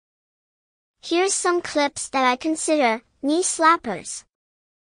Here's some clips that I consider knee slappers.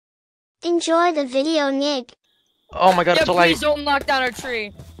 Enjoy the video, Nig. Oh my god, it's so light. Please don't knock down our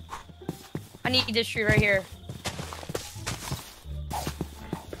tree. I need this tree right here.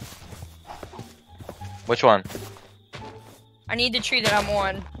 Which one? I need the tree that I'm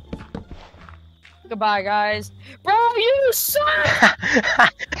on. Goodbye, guys. Bro, you suck!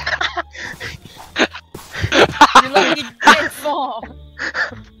 You let me dead fall.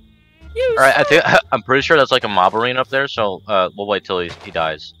 Alright, I'm pretty sure that's like a mob arena up there, so we'll wait till he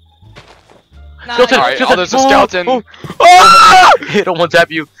dies. Nah, Alright, oh, there's a skeleton. Oh, oh. It don't want to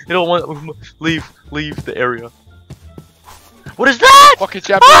tap you. It don't want leave the area. What is that? Fucking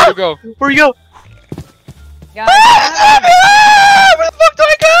chap, where you go? Where you go? Guys, Where the fuck do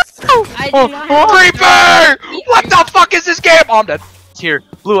I go? I do not have Creeper! What the fuck is this game? Oh, I'm dead. It's here.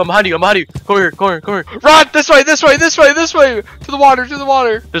 Blue, I'm behind you. Come here. Run! This way! To the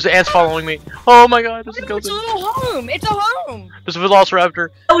water! There's ants following me. Oh my god, this is It's a little home. It's a home. There's a velociraptor.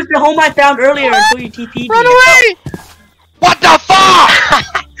 That was the home I found earlier until you TP'd Run me. away! What the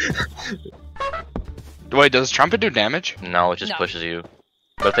fuck? Wait, does trumpet do damage? No, it just No. pushes you.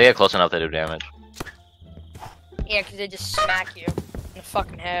 But if they get close enough, they do damage. Yeah, because they just smack you in the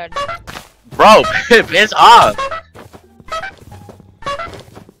fucking head. Bro, piss off.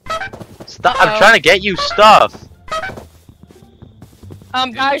 Stop! I'm trying to get you stuff.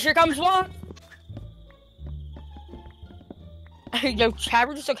 Guys, here comes one. Yo,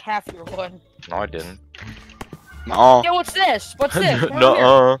 Chadwick just took half your one. No, I didn't. No. Yo, what's this? What's this?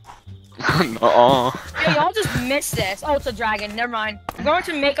 No. No. Yo, y'all just missed this. Oh, it's a dragon. Never mind. I'm going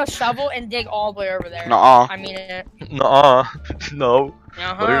to make a shovel and dig all the way over there. No. I mean it. No. No.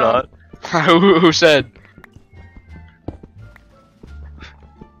 Uh-huh. No, you're not. Who said?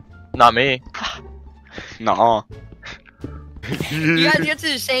 Not me. No. You guys get to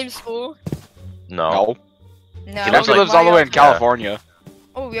the same school? No. No. He lives all the way in California.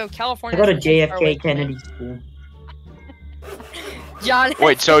 Oh, yo, I California. go to JFK Kennedy School. John.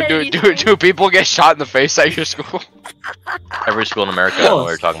 Wait, so do people get shot in the face at your school? Every school in America. I know what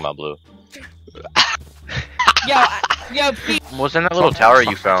you're talking about, Blue. Yo, please. What's in that little tower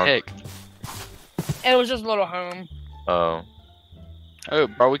you found? It was just a little home. Oh. Oh,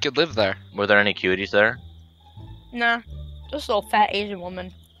 bro, we could live there. Were there any cuties there? Nah, just a little fat Asian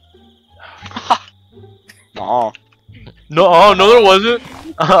woman. No. No, there wasn't.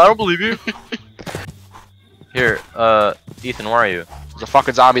 I don't believe you. Here, Ethan, where are you? There's a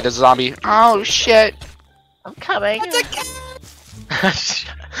fucking zombie. There's a zombie. Oh shit! I'm coming. It's a cat.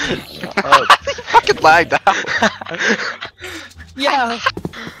 Oh. Fucking lagged out. Yeah.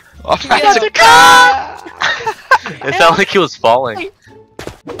 Oh, Yeah. it's a cat. It sounded like he was falling.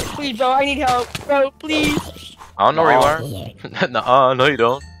 Please, bro, I need help. Bro, please. I don't know where you are. No, you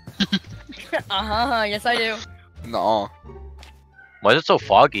don't. Yes I do. No. Why is it so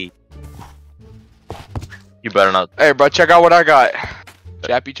foggy? You better not. Hey, bro, check out what I got.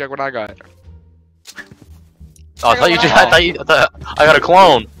 Chappy, check what I got. Oh, I thought I got a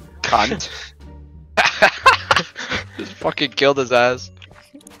clone. Cunt. Just fucking killed his ass.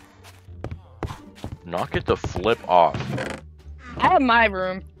 Knock it the flip off. I have my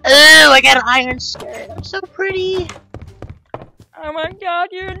room. Oh, I got an iron skirt. I'm so pretty. Oh my god,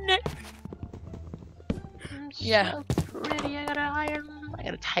 you're Nick. Yeah. So pretty. I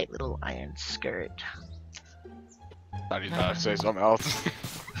got a tight little iron skirt. I need to say something else.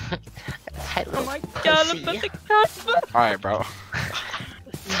 Tight Oh little my god, I'm about to cut. Alright, bro.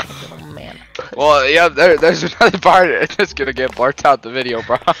 little man. Well, yeah, there's another part that's gonna get blurred out the video,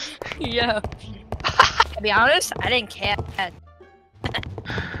 bro. Yeah. To be honest, I didn't care.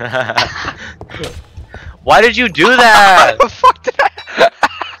 Why did you do that? What the fuck did I?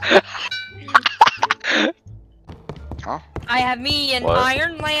 Huh? I have me and What?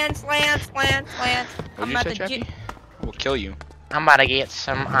 Iron Lance. What I'm did you about say, to Chappy? get. We'll kill you. I'm about to get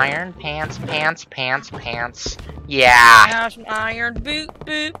some iron pants. Yeah. Now some iron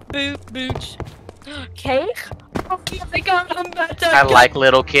boots. Cake? Oh my god, I'm about to. I like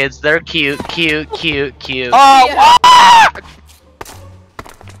little kids. They're cute. Oh, Yeah. what?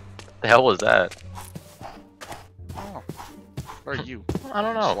 The hell was that? Oh, where are you? I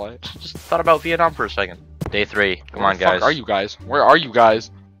don't know. Slut? Just thought about Vietnam for a second. Day 3. Come on, Where the fuck guys. are you guys? Where are you guys?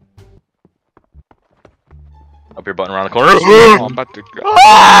 Up your button around the corner. Oh, I'm about to go.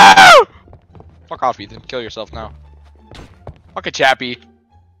 Ah! Fuck off, Ethan. Kill yourself now. Fuck a Chappy.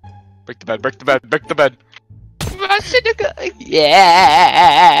 Break the bed.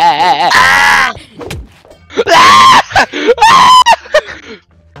 Yeah.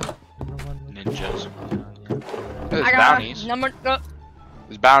 Ninjas. There's I got bounties. number.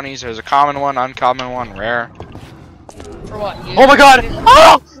 There's bounties. There's a common one, uncommon one, rare. For what? You? Oh my god!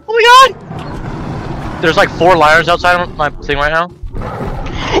 Oh! Oh my god! There's like 4 liars outside of my thing right now.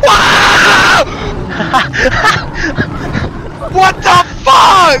 What the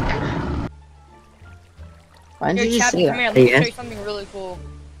fuck? Why Here, did you Chappie, say come here. that? Let me show you something really cool.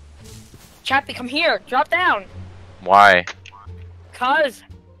 Chappie, come here. Drop down. Why? Cause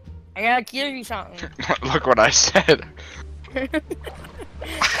I gotta give you something. Look what I said.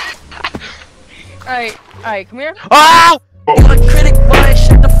 Alright, come here. Ah! I'm a critic, boy,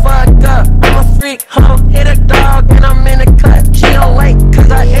 shut the fuck up. I'm a freak, hoe, hit a dog, and I'm in the cut. She don't wait,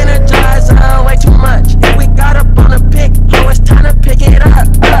 cause I energize her way too much.